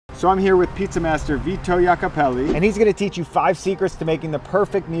So I'm here with pizza master Vito, and he's going to teach you 5 secrets to making the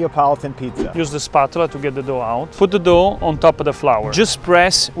perfect Neapolitan pizza. Use the spatula to get the dough out. Put the dough on top of the flour. Just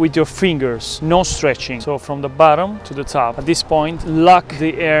press with your fingers, no stretching. So from the bottom to the top. At this point, lock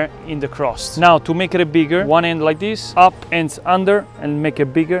the air in the crust. Now to make it bigger, one end like this, up, ends under, and make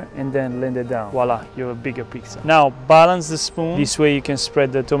it bigger, and then land it down. Voila, you have a bigger pizza. Now balance the spoon. This way you can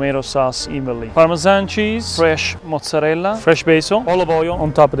spread the tomato sauce evenly. Parmesan cheese, fresh mozzarella, fresh basil, olive oil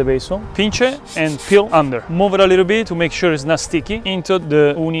on top of the basil. Pinch it and peel under. Move it a little bit to make sure it's not sticky into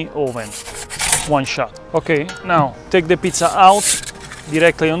the Ooni oven. One shot. Okay, now take the pizza out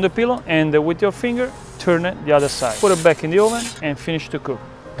directly on the pillow and with your finger turn it the other side. Put it back in the oven and finish to cook.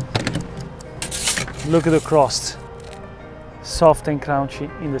 Look at the crust. Soft and crunchy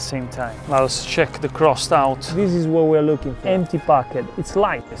in the same time. Now let's check the crust out. This is what we're looking for. Empty pocket. It's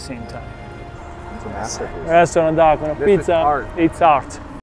light at the same time. It's a masterpiece. Restaurant dark on a pizza. Art. It's art.